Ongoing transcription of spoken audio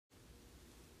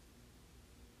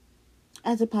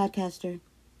As a podcaster,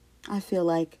 I feel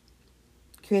like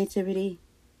creativity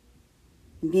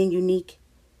and being unique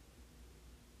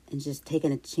and just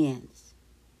taking a chance.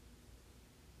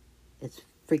 It's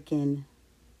freaking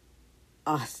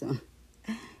awesome.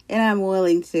 And I'm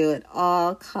willing to at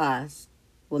all costs,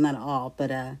 well, not all, but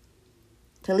to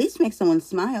at least make someone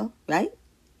smile, right?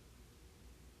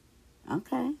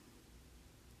 Okay.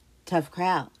 Tough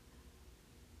crowd.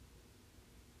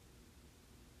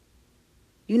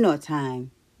 You know what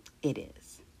time it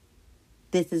is.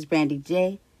 This is Brandy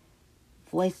J,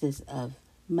 Voices of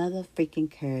Mother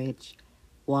Freaking Courage.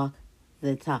 Walk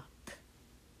the talk.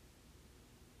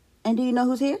 And do you know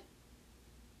who's here?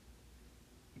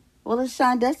 Well, it's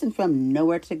Sean Dustin from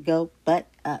Nowhere to Go But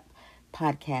Up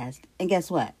podcast. And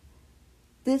guess what?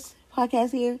 This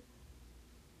podcast here,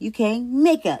 you can't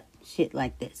make up shit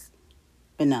like this.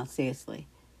 But no, seriously.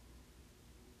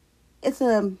 It's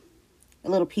a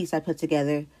little piece I put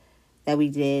together that we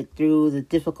did through the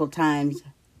difficult times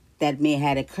that may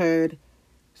have occurred.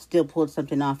 Still pulled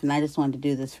something off, and I just wanted to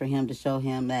do this for him to show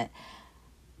him that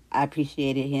I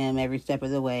appreciated him every step of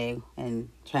the way and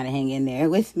trying to hang in there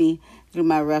with me through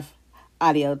my rough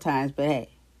audio times. But hey,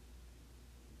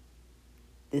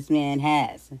 this man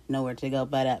has nowhere to go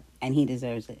but up, and he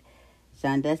deserves it.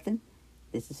 Sean Dustin,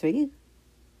 this is for you.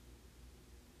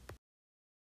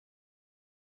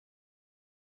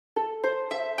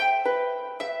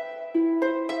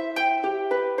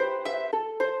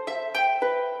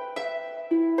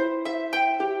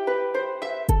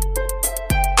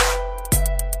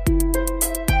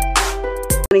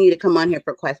 Wanting you to come on here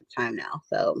for quite some time now.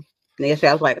 So yesterday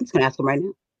I was like, I'm just gonna ask him right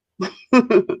now.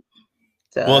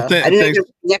 So well, I didn't know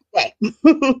next day.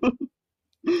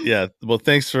 Yeah, well,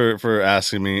 thanks for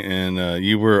asking me. And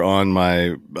you were on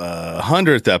my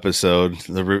 100th episode,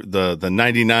 the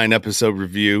 99 episode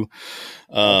review,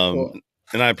 Cool.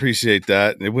 and I appreciate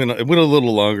that. It went a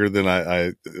little longer than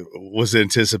I was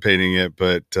anticipating it,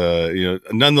 but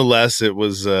nonetheless, it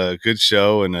was a good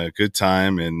show and a good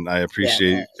time, and I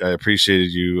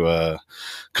appreciated you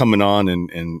coming on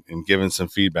and giving some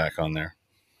feedback on there.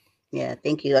 Yeah,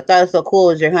 thank you. I thought it was so cool.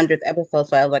 It was your 100th episode,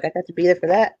 so I was like, I got to be there for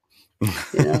that.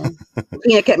 You know,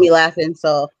 Tina kept me laughing.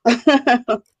 So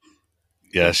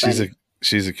yeah, she's a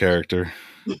character.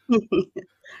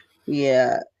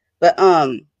 Yeah, but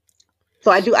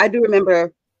so I do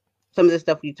remember some of the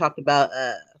stuff you talked about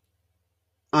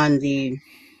on the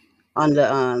your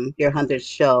 100th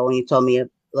show when you told me a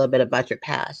little bit about your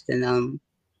past and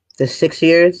the 6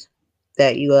 years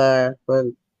that you were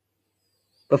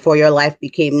before your life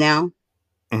became now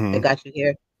that got you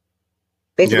here.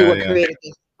 Basically, what created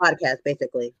this podcast,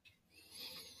 basically.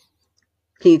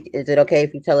 Is it okay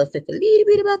if you tell us just a little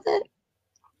bit about that?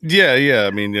 Yeah.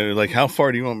 I mean, like, how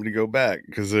far do you want me to go back?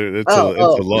 Because it's a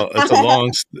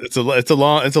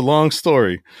long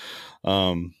story.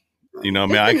 You know, I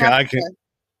mean,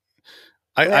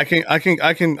 I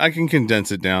can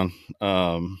condense it down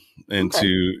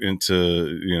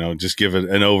into just give it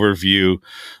an overview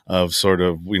of sort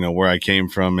of where I came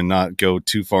from and not go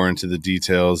too far into the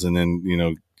details, and then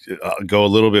go a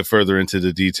little bit further into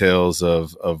the details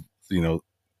of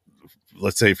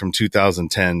let's say from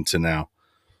 2010 to now.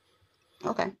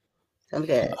 Okay, sounds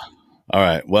good. All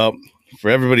right. Well,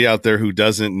 for everybody out there who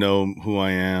doesn't know who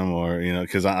I am, or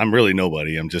because I'm really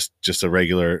nobody. I'm just a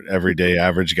regular, everyday,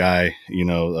 average guy.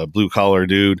 A blue collar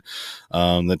dude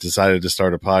that decided to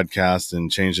start a podcast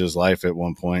and change his life at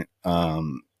one point.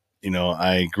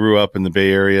 I grew up in the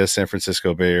Bay Area, San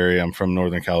Francisco Bay Area. I'm from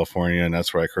Northern California, and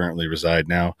that's where I currently reside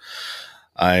now.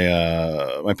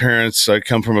 My parents, I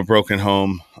come from a broken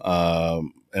home,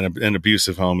 and an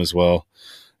abusive home as well.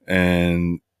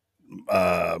 And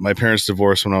my parents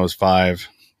divorced when I was 5.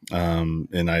 And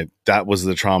that was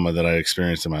the trauma that I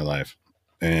experienced in my life.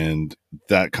 And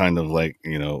that kind of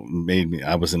made me,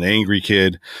 I was an angry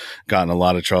kid, got in a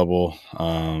lot of trouble,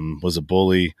 was a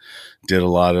bully, did a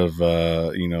lot of,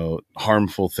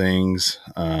 harmful things,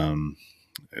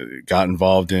 got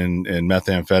involved in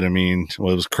methamphetamine.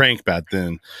 Well, it was crank back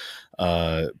then.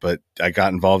 But I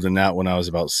got involved in that when I was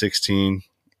about 16.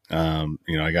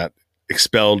 I got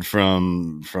expelled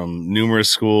from numerous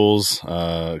schools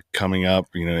coming up.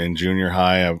 In junior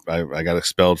high, I got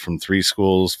expelled from 4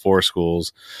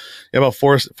 schools, about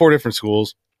four different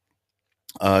schools.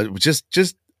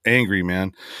 Just angry,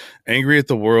 man, angry at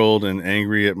the world and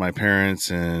angry at my parents,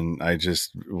 and I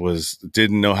just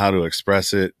didn't know how to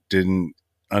express it, didn't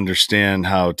understand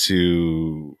how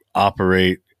to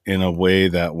operate in a way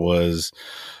that was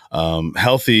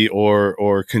healthy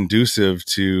or conducive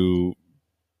to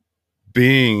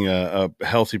being a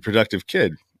healthy, productive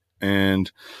kid.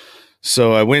 And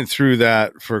So I went through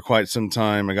that for quite some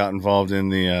time. I got involved in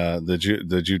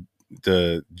the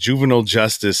juvenile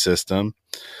justice system.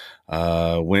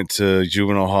 Went to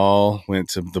juvenile hall, went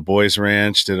to the boys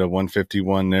ranch, did a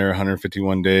 151 there,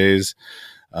 151 days.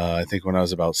 I think when I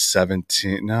was about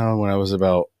 17, no, when I was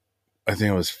about, I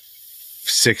think I was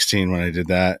 16 when I did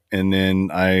that. And then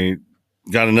I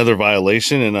got another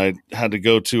violation and I had to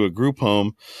go to a group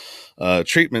home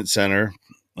treatment center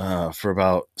for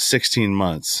about 16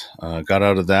 months. Got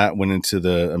out of that, went into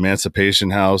the Emancipation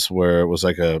House, where it was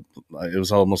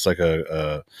almost like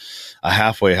a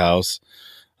halfway house.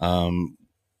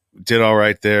 Did all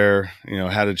right there,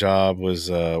 had a job, was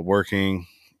working,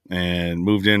 and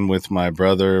moved in with my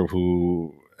brother,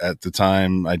 who at the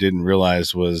time I didn't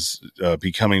realize was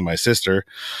becoming my sister.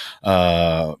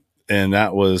 And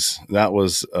that was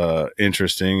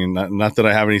interesting. And not that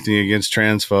I have anything against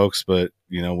trans folks, but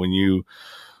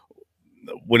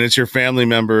when it's your family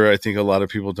member, I think a lot of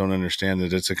people don't understand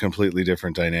that it's a completely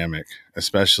different dynamic,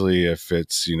 especially if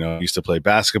it's, I used to play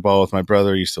basketball with my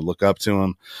brother, used to look up to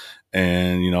him,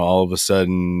 and, all of a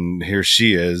sudden here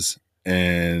she is.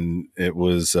 And it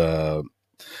was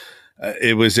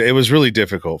really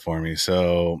difficult for me.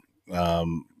 So,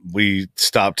 we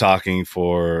stopped talking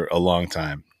for a long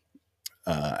time.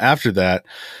 After that,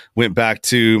 went back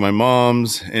to my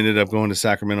mom's, ended up going to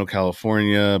Sacramento,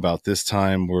 California. About this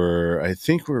time, I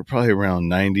think we're probably around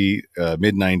mid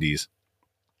 90s.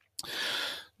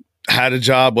 Had a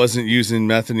job, wasn't using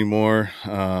meth anymore.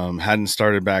 Hadn't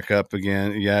started back up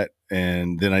again yet.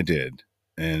 And then I did.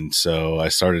 And so I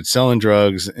started selling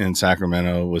drugs in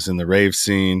Sacramento, was in the rave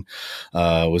scene,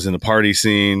 was in the party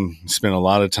scene, spent a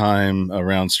lot of time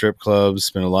around strip clubs,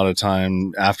 spent a lot of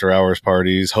time after hours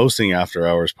parties, hosting after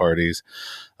hours parties.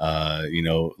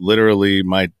 Literally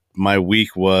my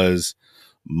week was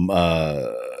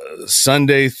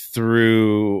Sunday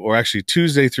through, or actually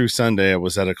Tuesday through Sunday, I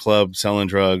was at a club selling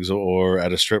drugs or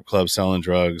at a strip club selling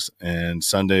drugs. And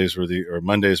Mondays were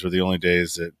the only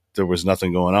days that there was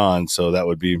nothing going on. So that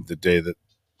would be the day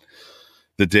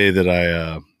that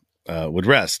I would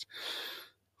rest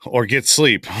or get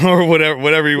sleep or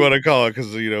whatever you want to call it.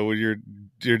 Cause when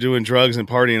you're doing drugs and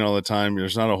partying all the time,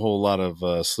 there's not a whole lot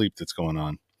of sleep that's going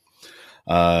on.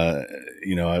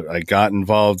 I got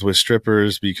involved with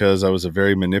strippers because I was a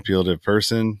very manipulative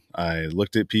person. I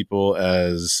looked at people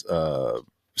as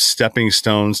stepping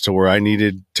stones to where I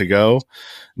needed to go,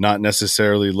 not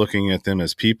necessarily looking at them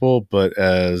as people, but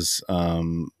as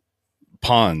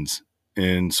pawns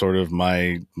in sort of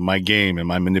my game and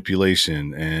my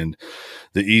manipulation. And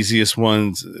the easiest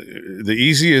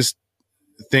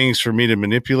things for me to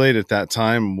manipulate at that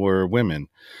time were women.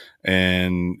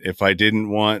 And if I didn't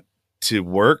want to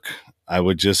work, I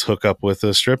would just hook up with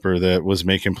a stripper that was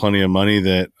making plenty of money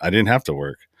that I didn't have to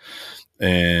work.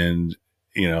 And,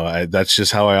 that's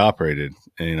just how I operated.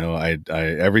 And,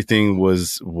 everything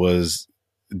was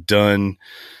done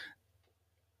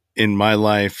in my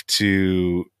life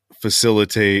to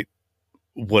facilitate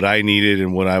what I needed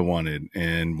and what I wanted,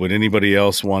 and what anybody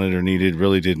else wanted or needed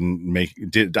really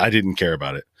I didn't care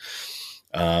about it.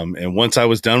 And once I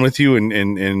was done with you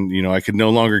and I could no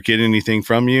longer get anything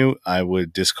from you, I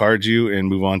would discard you and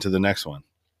move on to the next one.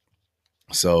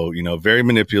 So, very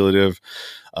manipulative,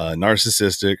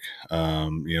 narcissistic.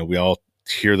 We all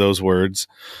hear those words.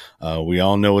 We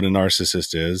all know what a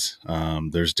narcissist is.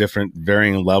 There's different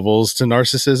varying levels to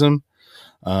narcissism.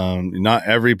 Not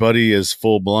everybody is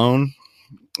full blown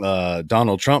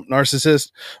Donald Trump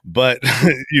narcissist, but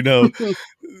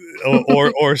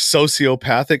or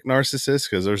sociopathic narcissist,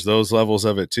 because there's those levels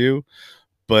of it too.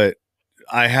 But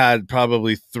I had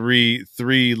probably three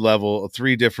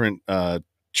different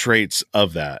traits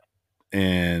of that.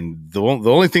 And the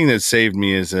only thing that saved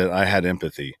me is that I had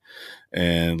empathy.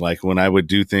 And like when I would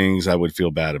do things, I would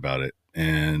feel bad about it.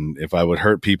 And if I would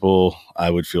hurt people, I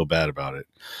would feel bad about it.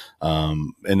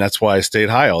 And that's why I stayed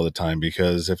high all the time,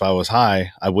 because if I was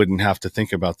high, I wouldn't have to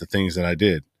think about the things that I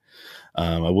did.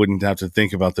 I wouldn't have to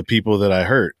think about the people that I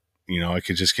hurt. I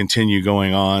could just continue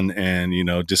going on and,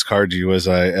 discard you as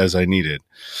I needed.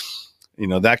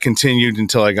 That continued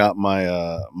until I got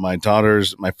my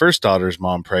first daughter's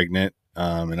mom pregnant.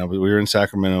 And we were in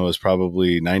Sacramento. It was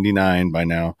probably 99 by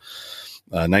now,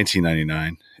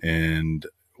 1999. And,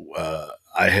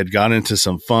 I had got into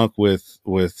some funk with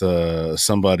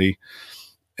somebody,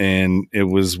 and it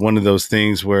was one of those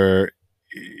things where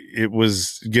it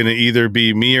was going to either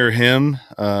be me or him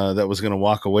that was going to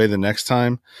walk away the next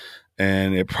time.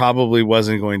 And it probably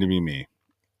wasn't going to be me.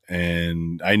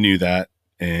 And I knew that.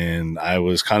 And I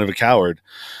was kind of a coward.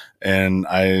 And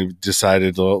I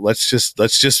decided, well, let's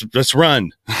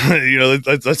run,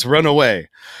 let's run away.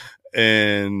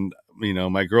 And,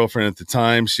 my girlfriend at the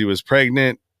time, she was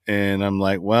pregnant. And I'm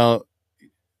like, well,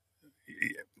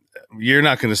 you're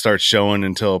not going to start showing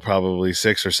until probably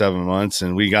 6 or 7 months.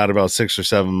 And we got about 6 or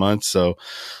 7 months. So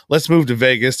let's move to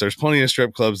Vegas. There's plenty of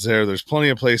strip clubs there. There's plenty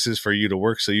of places for you to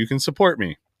work so you can support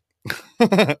me.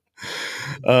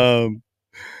 um,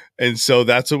 and so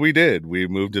that's what we did. We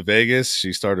moved to Vegas.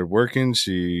 She started working.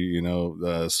 She,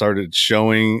 started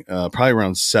showing probably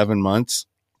around 7 months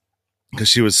because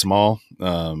she was small.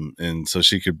 And so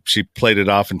she played it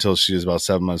off until she was about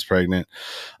 7 months pregnant.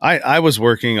 I was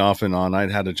working off and on.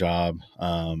 I'd had a job,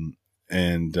 and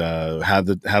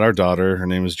had our daughter. Her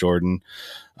name is Jordan.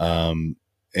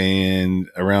 And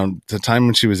around the time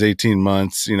when she was 18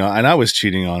 months, and I was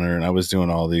cheating on her and I was doing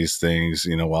all these things,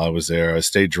 while I was there. I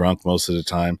stayed drunk most of the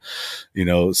time,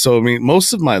 so, I mean,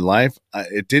 most of my life,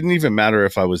 it didn't even matter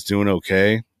if I was doing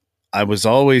okay. I was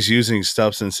always using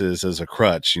substances as a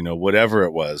crutch, whatever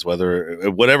it was,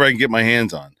 whatever I can get my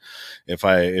hands on. If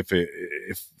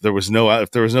there was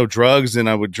no drugs, then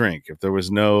I would drink. If there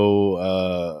was no,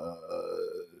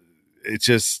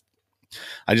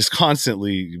 I just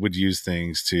constantly would use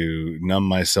things to numb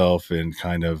myself and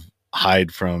kind of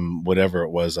hide from whatever it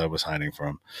was I was hiding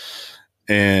from.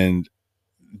 And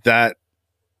that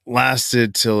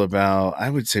lasted till about, I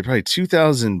would say, probably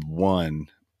 2001.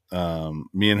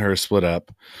 Me and her split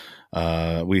up.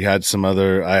 We had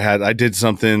I did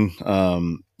something,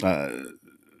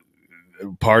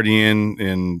 partying,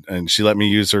 and she let me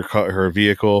use her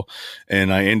vehicle,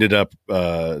 and I ended up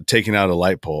taking out a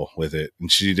light pole with it, and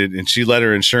she let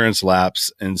her insurance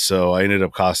lapse, and so I ended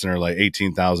up costing her like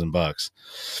 $18,000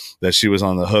 that she was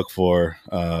on the hook for,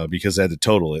 because I had to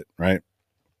total it, right?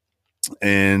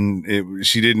 And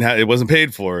it wasn't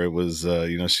paid for. It was,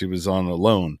 she was on a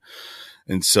loan.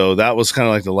 And so that was kind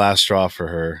of like the last straw for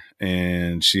her.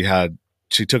 And she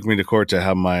took me to court to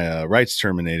have my rights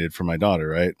terminated for my daughter,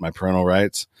 right? My parental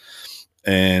rights.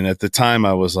 And at the time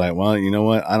I was like, well, you know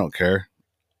what? I don't care.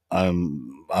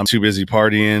 I'm too busy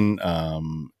partying.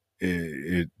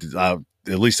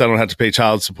 At least I don't have to pay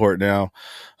child support now.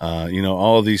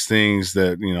 All of these things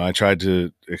that, I tried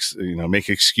to, make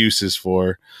excuses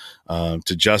for,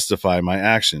 to justify my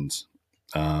actions.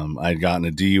 I'd gotten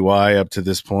a DUI up to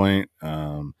this point.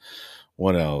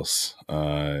 What else?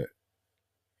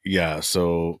 Yeah.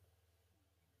 So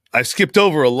I skipped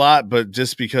over a lot, but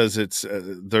just because it's,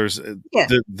 Yeah.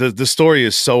 the story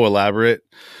is so elaborate.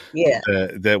 Yeah.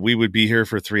 That we would be here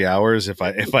for 3 hours if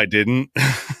I didn't.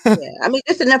 Yeah. I mean,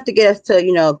 just enough to get us to,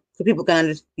 so people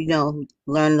can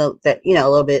learn that, a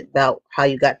little bit about how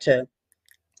you got to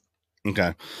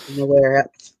Okay. Nowhere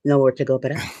to go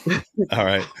but up. All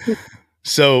right.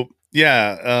 So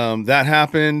yeah, that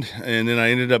happened, and then I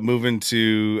ended up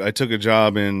I took a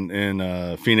job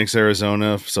in Phoenix,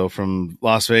 Arizona. So from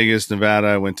Las Vegas, Nevada,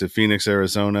 I went to Phoenix,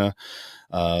 Arizona.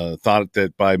 Thought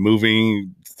that by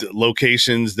moving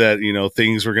locations that,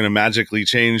 things were going to magically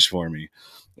change for me.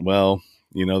 Well,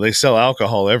 they sell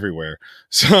alcohol everywhere.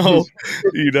 So,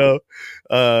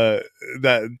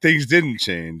 that things didn't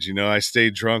change. I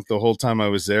stayed drunk the whole time I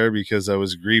was there because I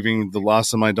was grieving the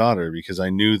loss of my daughter, because I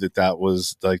knew that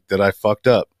was like that I fucked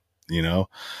up,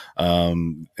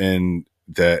 and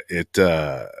that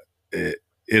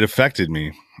it affected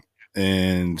me.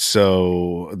 And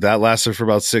so that lasted for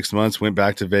about 6 months, went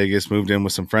back to Vegas, moved in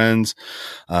with some friends.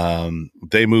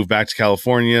 They moved back to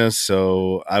California.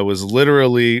 So I was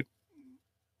literally,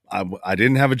 I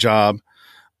didn't have a job.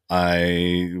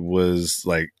 I was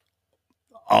like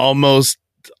almost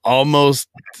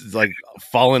like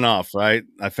falling off. Right.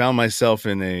 I found myself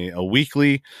in a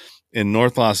weekly in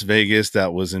North Las Vegas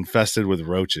that was infested with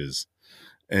roaches.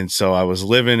 And so I was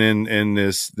living in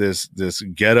this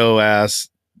ghetto ass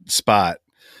spot.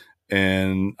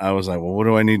 And I was like, well, what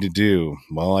do I need to do?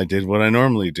 Well, I did what I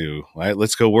normally do. Right.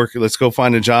 Let's go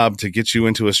find a job to get you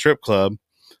into a strip club,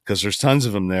 because there's tons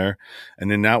of them there.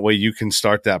 And then that way you can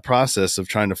start that process of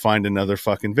trying to find another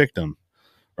fucking victim,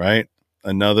 right?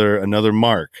 Another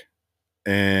mark.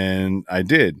 And I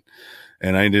did.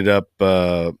 And I ended up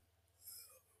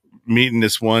meeting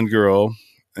this one girl,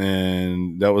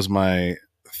 and that was my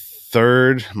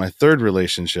third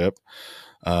relationship,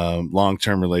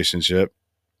 long-term relationship.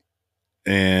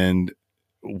 And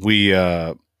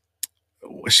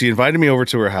she invited me over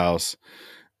to her house.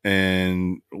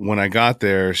 And when I got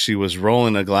there, she was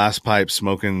rolling a glass pipe,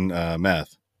 smoking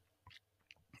meth.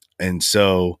 And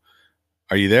so,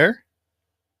 are you there?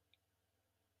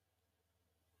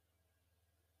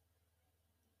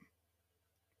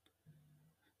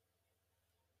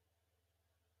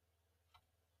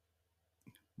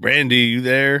 Brandy, you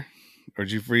there? Or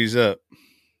did you freeze up?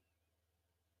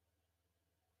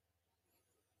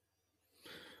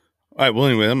 All right. Well,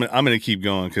 anyway, I'm going to keep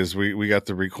going because we got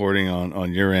the recording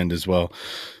on your end as well.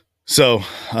 So,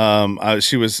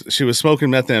 she was smoking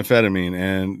methamphetamine,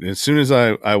 and as soon as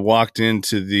I walked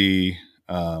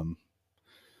um,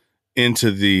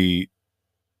 into the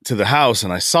to the house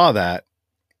and I saw that,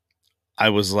 I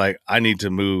was like, I need to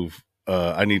move.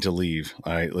 I need to leave.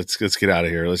 All right, let's get out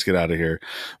of here. Let's get out of here.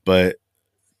 But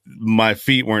my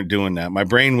feet weren't doing that. My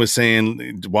brain was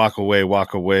saying, walk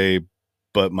away,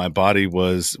 but my body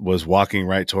was walking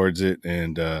right towards it,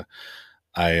 and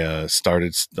I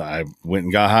went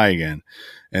and got high again,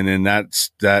 and then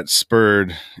that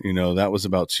spurred. That was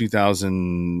about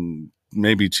 2000,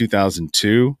 maybe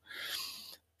 2002.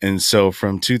 And so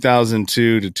from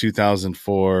 2002 to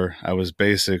 2004, I was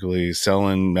basically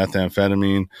selling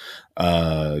methamphetamine,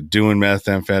 doing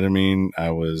methamphetamine.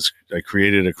 I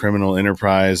created a criminal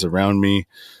enterprise around me,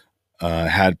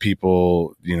 had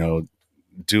people,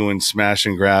 doing smash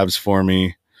and grabs for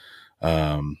me.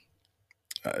 Um,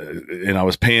 and I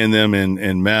was paying them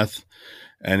in meth.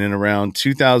 And in around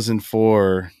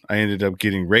 2004, I ended up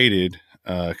getting raided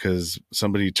because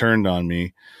somebody turned on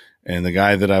me. And the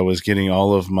guy that I was getting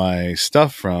all of my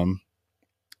stuff from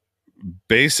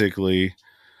basically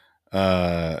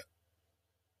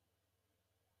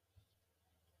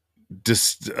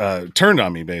just turned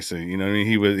on me, basically. You know what I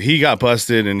mean? He got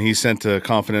busted and he sent a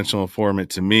confidential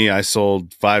informant to me. I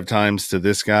sold 5 times to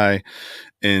this guy,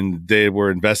 and they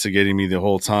were investigating me the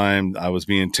whole time. I was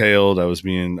being tailed. I was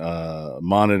being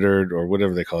monitored, or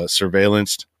whatever they call it,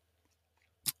 surveillanced.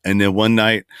 And then one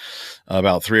night,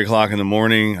 about 3 o'clock in the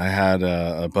morning, I had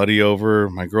a buddy over.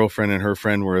 My girlfriend and her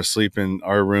friend were asleep in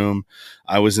our room.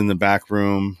 I was in the back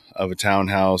room of a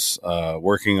townhouse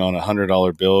working on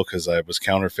 $100 bill because I was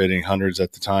counterfeiting hundreds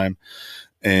at the time.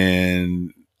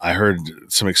 And I heard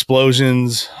some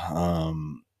explosions.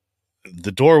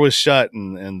 The door was shut,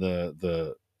 and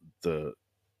the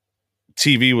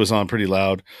TV was on pretty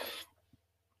loud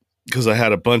because I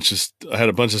had a bunch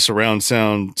of surround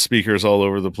sound speakers all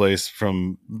over the place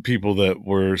from people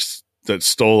that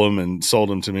stole them and sold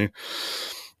them to me.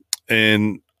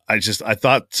 And I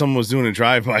thought someone was doing a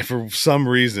drive-by for some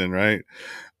reason, right?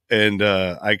 And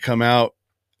I come out.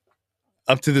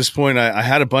 Up to this point, I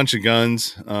had a bunch of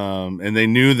guns, and they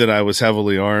knew that I was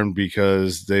heavily armed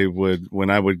because when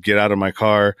I would get out of my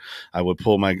car, I would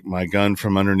pull my gun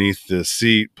from underneath the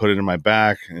seat, put it in my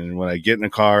back, and when I get in the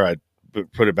car, I'd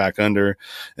put it back under.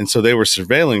 And so they were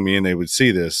surveilling me, and they would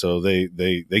see this. So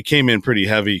they came in pretty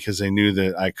heavy because they knew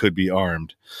that I could be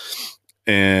armed.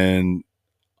 And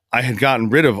I had gotten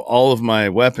rid of all of my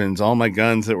weapons, all my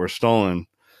guns that were stolen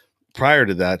prior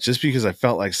to that, just because I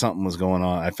felt like something was going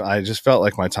on. I just felt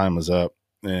like my time was up,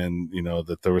 and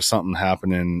that there was something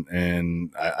happening,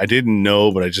 and I didn't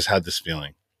know, but I just had this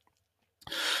feeling.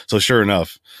 So sure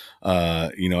enough,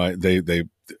 they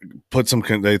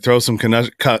throw some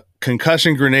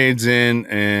concussion grenades in,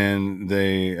 and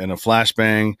a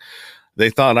flashbang. They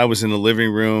thought I was in the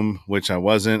living room, which I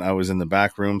wasn't. I was in the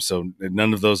back room, so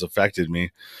none of those affected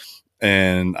me.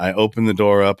 And I opened the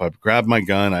door up. I grabbed my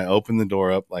gun. I opened the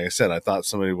door up. Like I said, I thought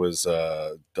somebody was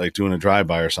like doing a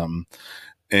drive-by or something.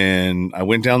 And I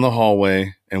went down the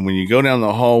hallway. And when you go down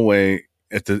the hallway,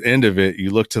 at the end of it,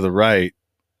 you look to the right,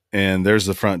 and there's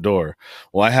the front door.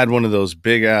 Well, I had one of those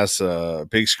big ass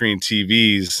big screen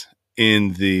TVs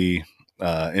in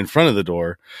front of the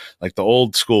door, like the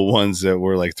old school ones that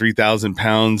were like 3,000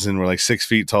 pounds and were like 6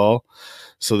 feet tall.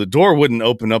 So the door wouldn't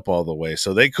open up all the way.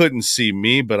 So they couldn't see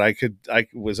me, but I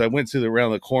went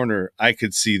around the corner, I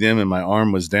could see them, and my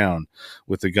arm was down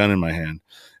with the gun in my hand.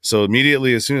 So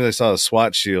immediately, as soon as I saw the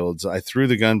SWAT shields, I threw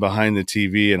the gun behind the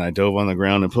TV and I dove on the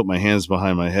ground and put my hands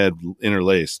behind my head,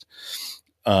 interlaced.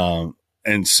 And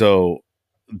so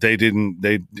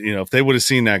if they would have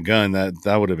seen that gun,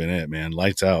 that would have been it, man.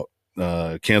 Lights out,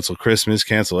 cancel Christmas,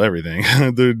 cancel everything.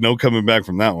 There's no coming back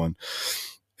from that one.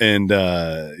 And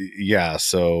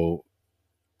so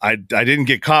I didn't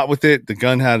get caught with it. The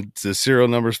gun had the serial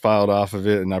numbers filed off of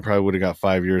it, and I probably would have got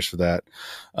 5 years for that.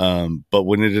 But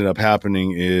what ended up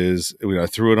happening is I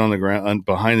threw it on the ground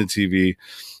behind the TV.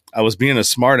 I was being a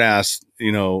smart ass,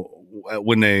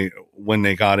 when they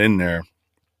got in there,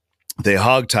 they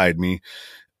hogtied me,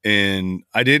 and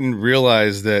I didn't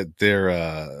realize that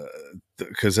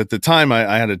because at the time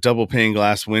I had a double pane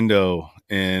glass window.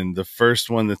 And the first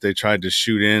one that they tried to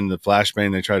shoot in, the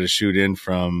flashbang they tried to shoot in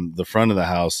from the front of the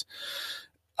house,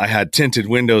 I had tinted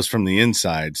windows from the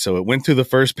inside. So it went through the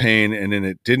first pane, and then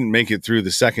it didn't make it through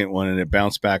the second one, and it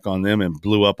bounced back on them and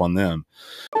blew up on them.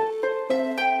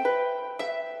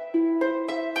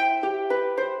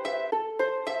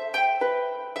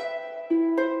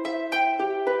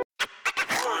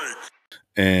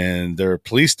 and their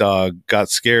police dog got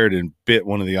scared and bit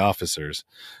one of the officers.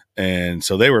 And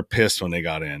so they were pissed when they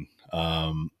got in.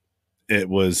 It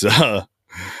was, I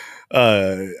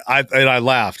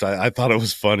laughed. I thought it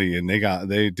was funny, and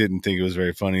they didn't think it was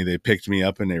very funny. They picked me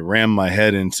up and they rammed my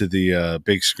head into the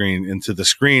big screen, into the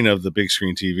screen of the big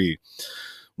screen TV.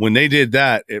 When they did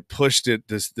that, it pushed the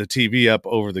TV up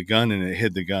over the gun and it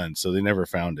hid the gun. So they never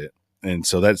found it. And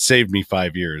so that saved me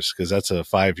 5 years, because that's a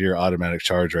 5-year automatic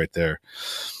charge right there.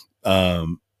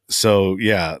 So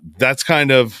yeah, that's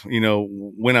kind of,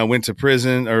 when I went to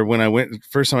prison, or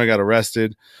first time I got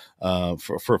arrested,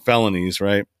 for felonies,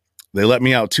 right? They let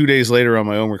me out 2 days later on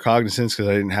my own recognizance, because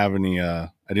I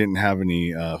didn't have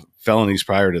any felonies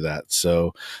prior to that.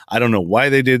 So I don't know why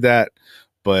they did that,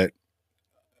 but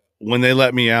when they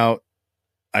let me out,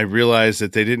 I realized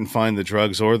that they didn't find the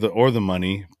drugs or the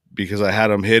money, because I had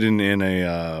them hidden in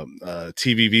a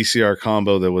TV VCR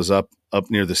combo that was up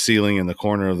near the ceiling in the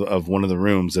corner of one of the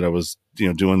rooms that I was,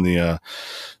 doing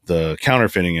the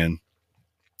counterfeiting in.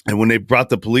 And when they brought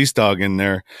the police dog in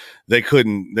there,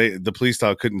 the police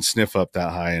dog couldn't sniff up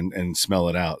that high and smell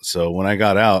it out. So when I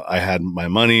got out, I had my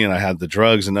money and I had the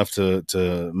drugs, enough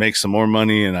to make some more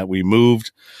money. And we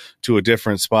moved to a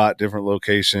different spot, different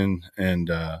location.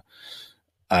 And,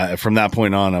 from that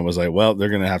point on, I was like, well, they're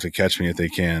going to have to catch me if they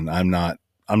can. I'm not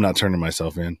turning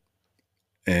myself in.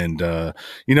 And,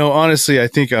 honestly, I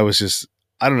think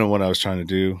I don't know what I was trying to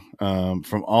do.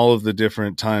 From all of the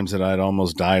different times that I'd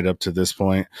almost died up to this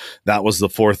point, that was the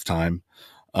fourth time.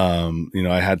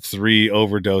 I had 3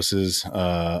 overdoses,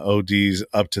 ODs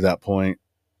up to that point.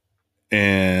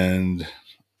 And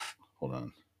hold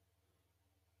on.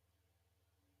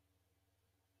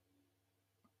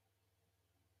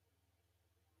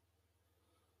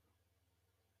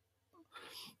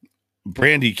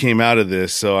 Brandy came out of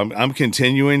this, so I'm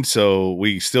continuing, so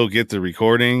we still get the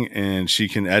recording and she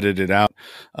can edit it out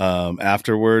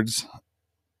afterwards.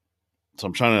 So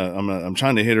I'm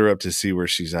trying to hit her up to see where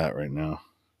she's at right now.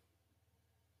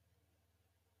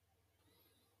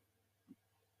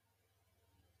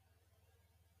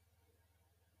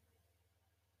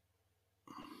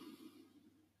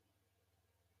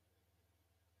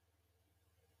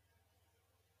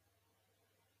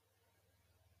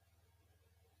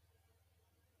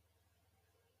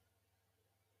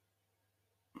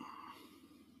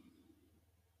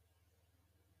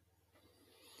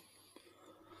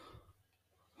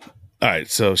 All right,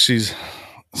 so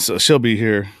she'll be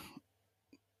here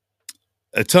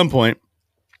at some point.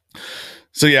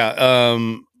 So yeah,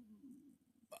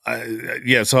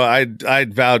 so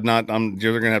I'd vowed not.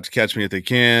 They're gonna have to catch me if they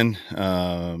can.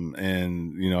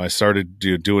 And I started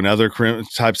doing other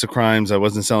types of crimes. I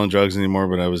wasn't selling drugs anymore,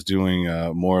 but I was doing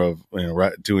more of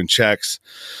doing checks,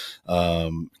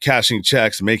 cashing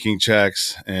checks, making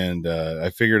checks, and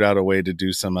I figured out a way to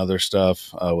do some other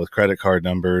stuff with credit card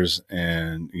numbers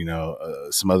and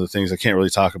some other things. I can't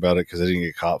really talk about it because I didn't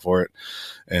get caught for it,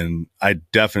 and I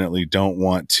definitely don't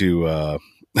want to.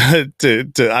 I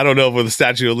don't know what the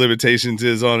statute of limitations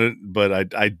is on it,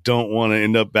 but I don't want to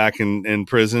end up back in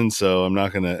prison, so I'm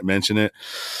not going to mention it.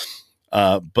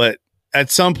 But at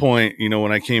some point,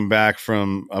 when I came back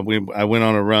from, I went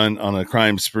on a run on a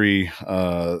crime spree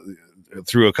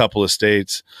through a couple of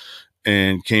states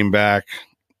and came back.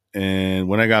 And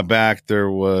when I got back,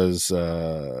 there was,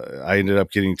 I ended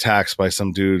up getting taxed by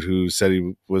some dude who said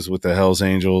he was with the Hells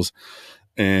Angels.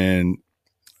 And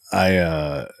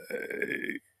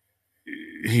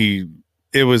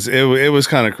it was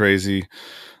kind of crazy.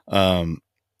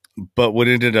 But what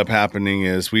ended up happening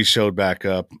is we showed back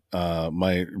up.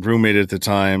 My roommate at the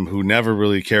time, who never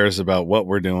really cares about what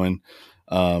we're doing,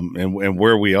 and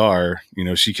where we are,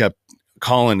 she kept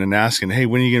calling and asking, "Hey,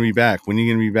 when are you going to be back? When are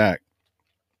you going to be back?"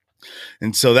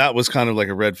 And so that was kind of like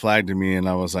a red flag to me. And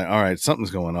I was like, all right,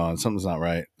 something's going on. Something's not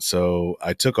right. So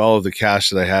I took all of the cash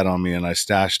that I had on me and I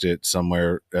stashed it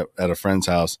somewhere at a friend's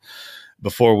house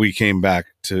before we came up.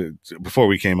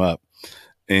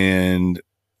 And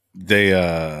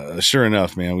they, sure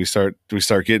enough, man, we start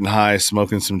getting high,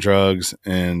 smoking some drugs.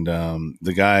 And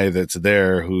the guy that's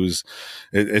there,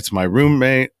 it's my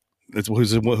roommate,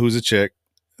 who's a chick.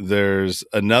 There's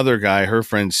another guy, her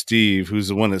friend Steve, who's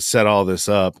the one that set all this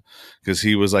up because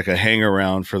he was like a hang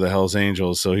around for the Hells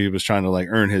Angels. So he was trying to like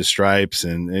earn his stripes,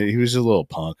 and he was a little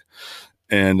punk.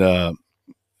 And the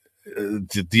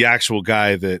actual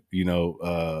guy that,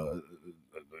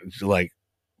 like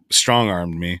strong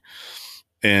armed me.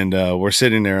 And we're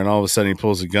sitting there, and all of a sudden he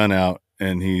pulls a gun out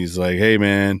and he's like, "Hey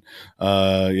man,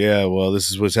 yeah, well,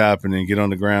 this is what's happening. Get on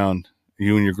the ground.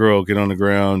 You and your girl get on the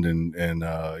ground, and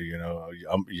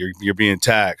you're being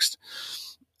taxed."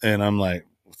 And I'm like,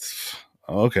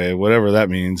 okay, whatever that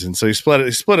means. And so he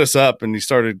split us up, and he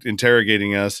started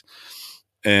interrogating us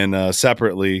and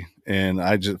separately. And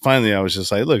I was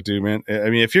just like, look, dude, man, I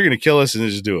mean, if you're going to kill us, then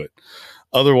just do it.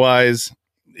 Otherwise,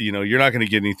 you're not going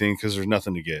to get anything because there's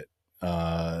nothing to get.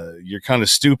 You're kind of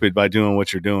stupid by doing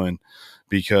what you're doing,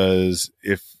 because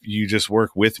if you just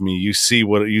work with me, you see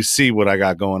what I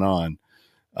got going on.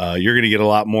 You're going to get a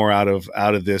lot more out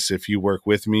of this if you work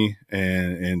with me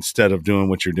and instead of doing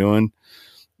what you're doing,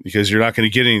 because you're not going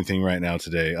to get anything right now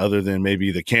today other than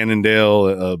maybe the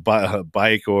Cannondale a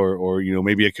bike or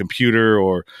maybe a computer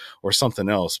or something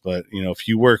else. But if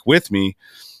you work with me,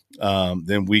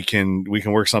 then we can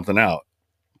work something out.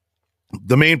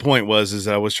 The main point is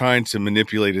I was trying to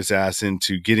manipulate his ass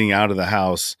into getting out of the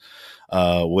house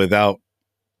without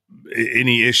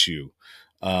any issue.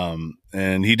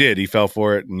 And he did. He fell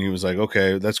for it, and he was like,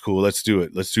 okay, that's cool. Let's do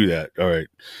it. Let's do that. All right.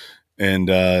 And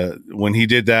when he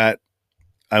did that,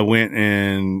 I went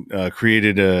and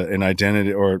created an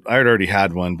identity, or I had already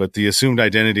had one, but the assumed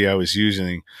identity I was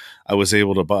using, I was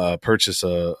able to purchase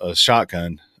a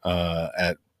shotgun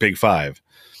at Big Five.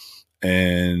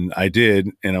 And I did,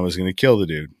 and I was going to kill the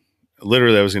dude.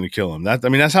 Literally, I was going to kill him.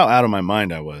 That's how out of my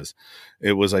mind I was.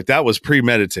 It was like, that was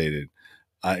premeditated.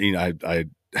 I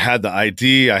had the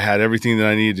ID. I had everything that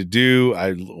I needed to do.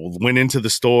 I went into the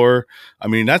store. I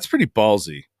mean, that's pretty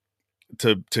ballsy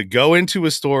to go into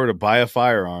a store to buy a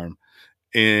firearm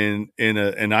in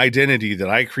an identity that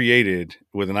I created,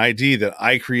 with an ID that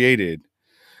I created,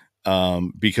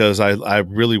 because I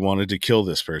really wanted to kill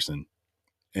this person.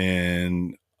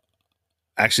 And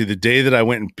actually, the day that I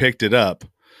went and picked it up,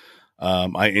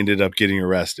 I ended up getting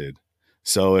arrested.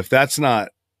 So if that's not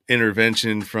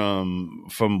intervention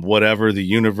from whatever, the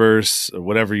universe or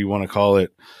whatever you want to call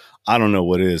it, I don't know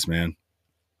what is, man.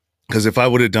 Because if I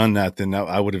would have done that, then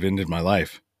I would have ended my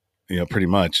life, pretty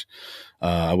much.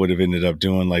 I would have ended up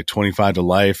doing like 25 to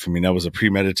life. I mean, that was a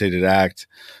premeditated act.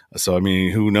 So, I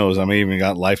mean, who knows? I may even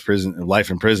got life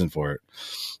in prison for it.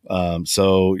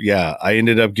 So yeah, I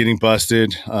ended up getting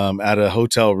busted at a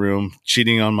hotel room,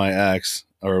 cheating on my ex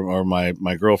or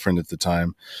my girlfriend at the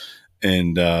time.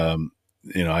 And,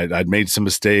 I'd made some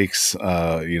mistakes,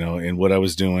 in what I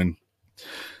was doing.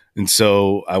 And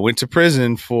so I went to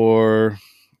prison for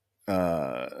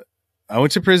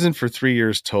 3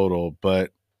 years total.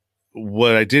 But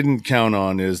what I didn't count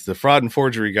on is the fraud and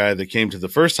forgery guy that came to the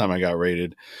first time I got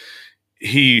raided.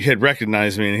 He had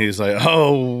recognized me, and he's like,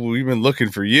 "Oh, we've been looking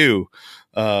for you.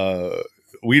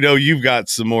 We know you've got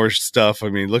some more stuff. I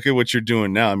mean, look at what you're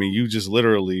doing now. I mean, you just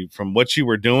literally, from what you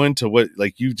were doing to what,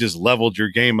 like, you just leveled your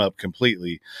game up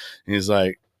completely." And he's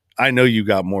like, "I know you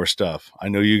got more stuff. I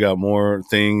know you got more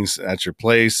things at your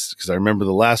place, because I remember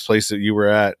the last place that you were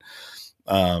at."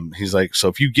 He's like, "So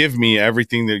if you give me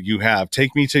everything that you have,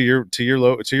 take me to your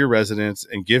residence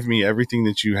and give me everything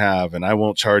that you have, and I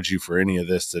won't charge you for any of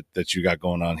this that you got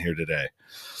going on here today."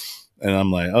 And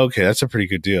I'm like, "Okay, that's a pretty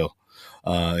good deal."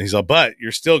 He's like, "But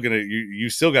you're still you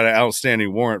still got an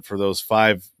outstanding warrant for those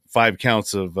five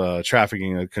counts of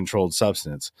trafficking a controlled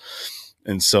substance."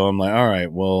 And so I'm like, "All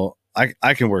right, well,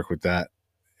 I can work with that."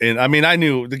 And I mean, I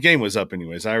knew the game was up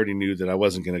anyways. I already knew that I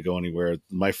wasn't going to go anywhere.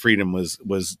 My freedom was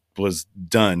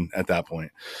done at that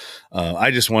point.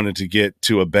 I just wanted to get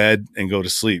to a bed and go to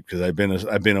sleep, because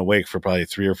I've been awake for probably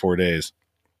 3 or 4 days.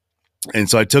 And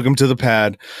so I took him to the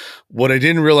pad. What I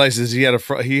didn't realize is he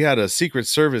had a Secret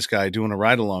Service guy doing a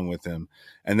ride along with him,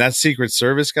 and that Secret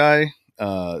Service guy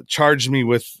charged me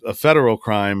with a federal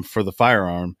crime for the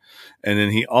firearm. And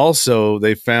then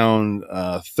they found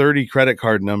 30 credit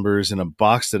card numbers in a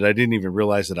box that I didn't even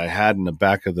realize that I had in the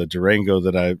back of the Durango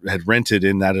that I had rented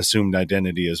in that assumed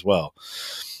identity as well.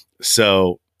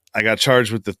 So I got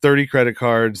charged with the 30 credit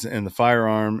cards and the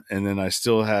firearm. And then I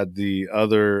still had the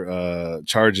other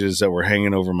charges that were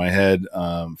hanging over my head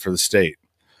for the state.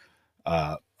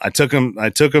 I took him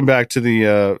back to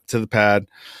the pad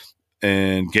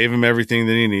and gave him everything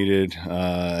that he needed.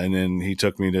 And then he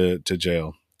took me to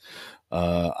jail.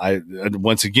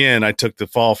 Once again, I took the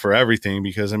fall for everything,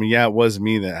 because, I mean, yeah, it was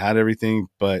me that had everything,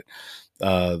 but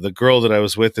the girl that I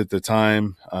was with at the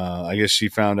time, I guess she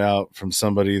found out from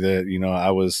somebody that,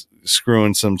 I was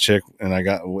screwing some chick, and I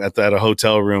got at a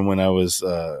hotel room when I was,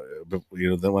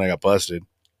 then when I got busted.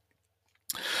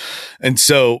 And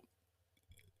so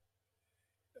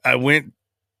I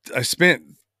spent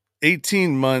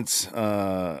 18 months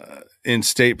in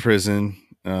state prison,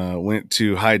 went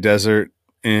to High Desert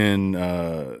in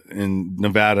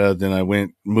Nevada. Then I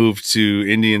moved to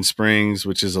Indian Springs,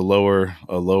 which is a lower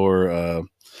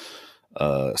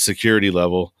security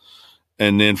level.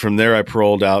 And then from there, I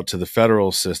paroled out to the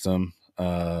federal system.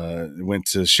 Went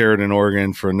to Sheridan,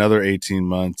 Oregon for another 18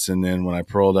 months. And then when I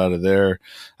paroled out of there,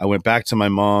 I went back to my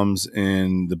mom's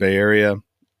in the Bay Area.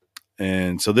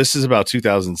 And so this is about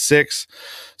 2006.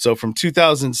 So from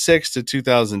 2006 to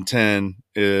 2010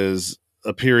 is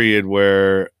a period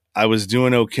where I was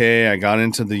doing okay. I got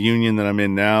into the union that I'm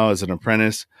in now as an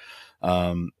apprentice.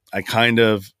 I kind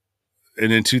of,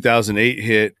 and in 2008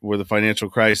 hit where the financial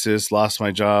crisis, lost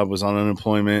my job, was on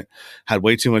unemployment, had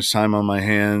way too much time on my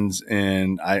hands.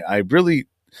 And I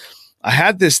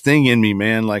had this thing in me,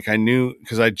 man. Like I knew,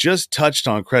 cause I just touched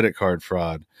on credit card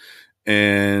fraud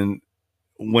and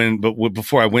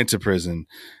before I went to prison,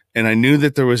 and I knew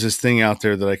that there was this thing out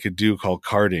there that I could do called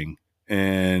carding.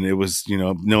 And it was,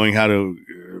 knowing how to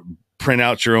print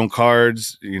out your own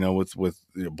cards, with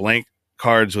blank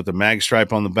cards with a mag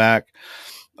stripe on the back.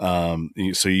 So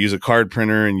you use a card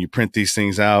printer and you print these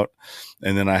things out.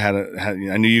 And then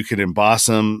I knew you could emboss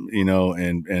them,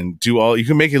 and do all, you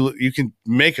can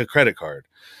make a credit card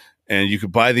and you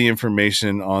could buy the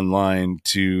information online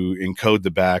to encode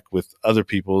the back with other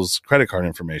people's credit card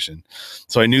information.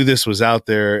 So I knew this was out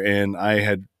there, and I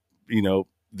had,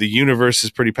 the universe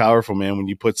is pretty powerful, man. When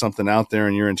you put something out there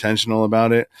and you're intentional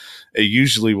about it, it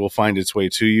usually will find its way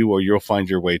to you, or you'll find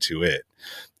your way to it.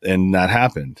 And that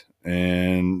happened.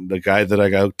 And the guy that I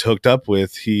got hooked up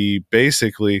with, he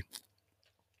basically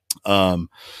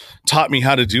taught me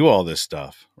how to do all this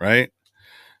stuff, right?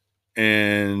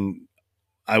 And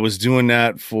I was doing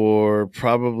that for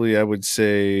probably, I would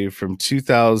say, from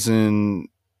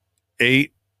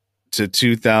 2008 to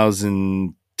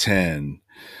 2010.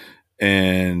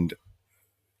 And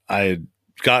I had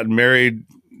gotten married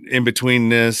in between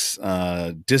this,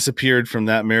 disappeared from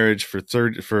that marriage for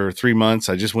 3 months.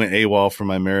 I just went AWOL from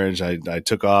my marriage. I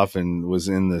took off and was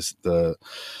in the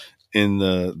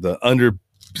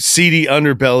seedy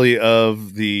underbelly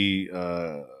of the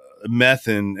meth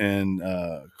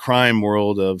and crime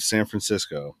world of San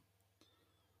Francisco.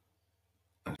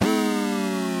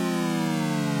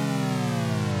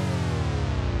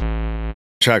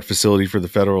 Track facility for the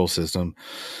federal system.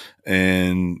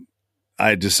 And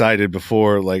I decided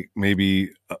before, like maybe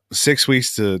 6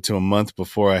 weeks to a month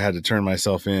before I had to turn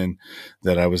myself in,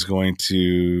 that I was going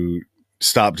to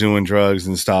stop doing drugs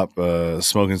and stop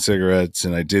smoking cigarettes.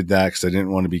 And I did that because I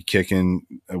didn't want to be kicking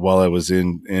while I was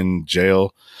in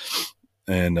jail,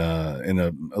 and in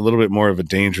a little bit more of a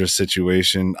dangerous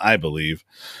situation, I believe,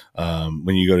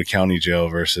 when you go to county jail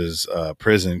versus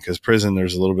prison. Because prison,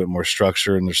 there's a little bit more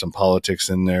structure and there's some politics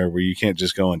in there where you can't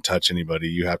just go and touch anybody.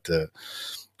 You have to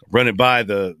run it by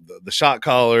the shot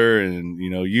caller, and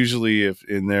usually if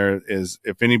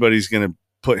anybody's going to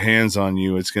put hands on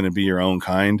you, it's going to be your own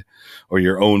kind or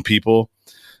your own people.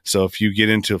 So if you get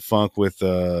into a funk with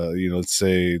let's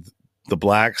say the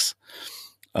blacks,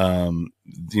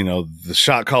 the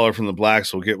shot caller from the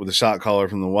blacks will get with the shot caller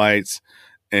from the whites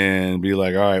and be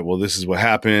like, all right, well, this is what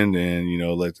happened, and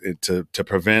to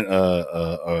prevent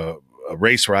a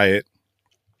race riot,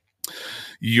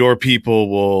 your people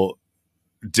will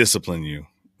discipline you,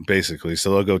 basically.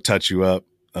 So they'll go touch you up,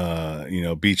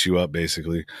 beat you up,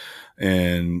 basically,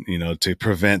 and to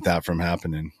prevent that from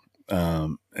happening.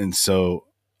 And so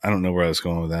I don't know where I was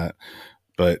going with that,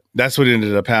 but that's what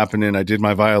ended up happening. I did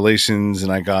my violations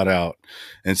and I got out.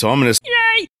 And so I'm going to...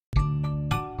 Yay!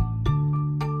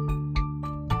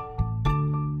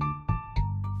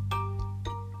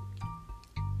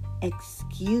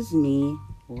 Excuse me,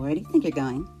 where do you think you're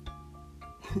going?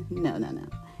 No.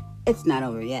 It's not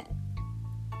over yet.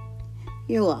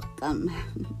 You're welcome.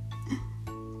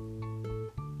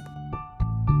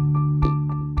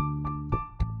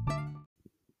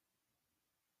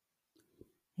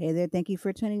 Hey there, thank you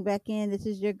for tuning back in. This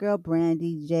is your girl,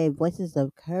 Brandy J, Voices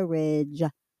of Courage.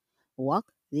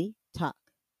 Walk the talk.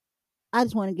 I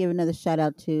just want to give another shout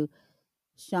out to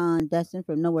Sean Dustin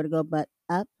from Nowhere to Go But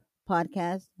Up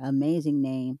podcast. Amazing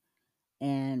name.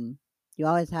 And you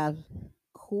always have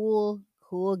cool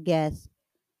guests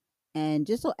and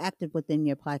just so active within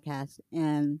your podcast.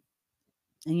 And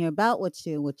you're about what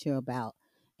you're about.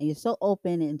 And you're so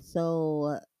open and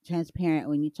so transparent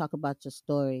when you talk about your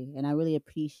story. And I really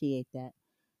appreciate that.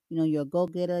 You're a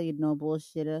go-getter, you're no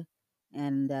bullshitter,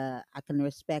 and I can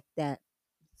respect that.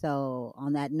 So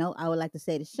on that note, I would like to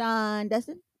say to Sean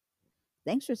Dustin,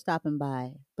 thanks for stopping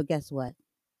by. But guess what?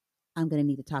 I'm going to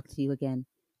need to talk to you again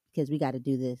because we got to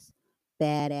do this.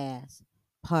 Badass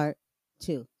part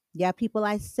 2. Yeah, people,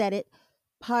 I said it.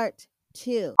 Part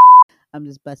 2. I'm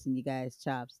just busting you guys'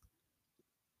 chops.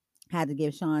 Had to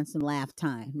give Sean some laugh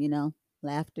time,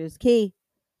 Laughter's key.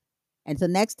 Until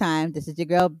next time, this is your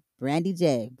girl, Brandy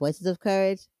J, Voices of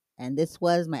Courage, And this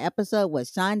was my episode with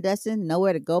Sean Dustin,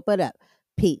 Nowhere to Go But Up.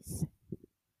 Peace.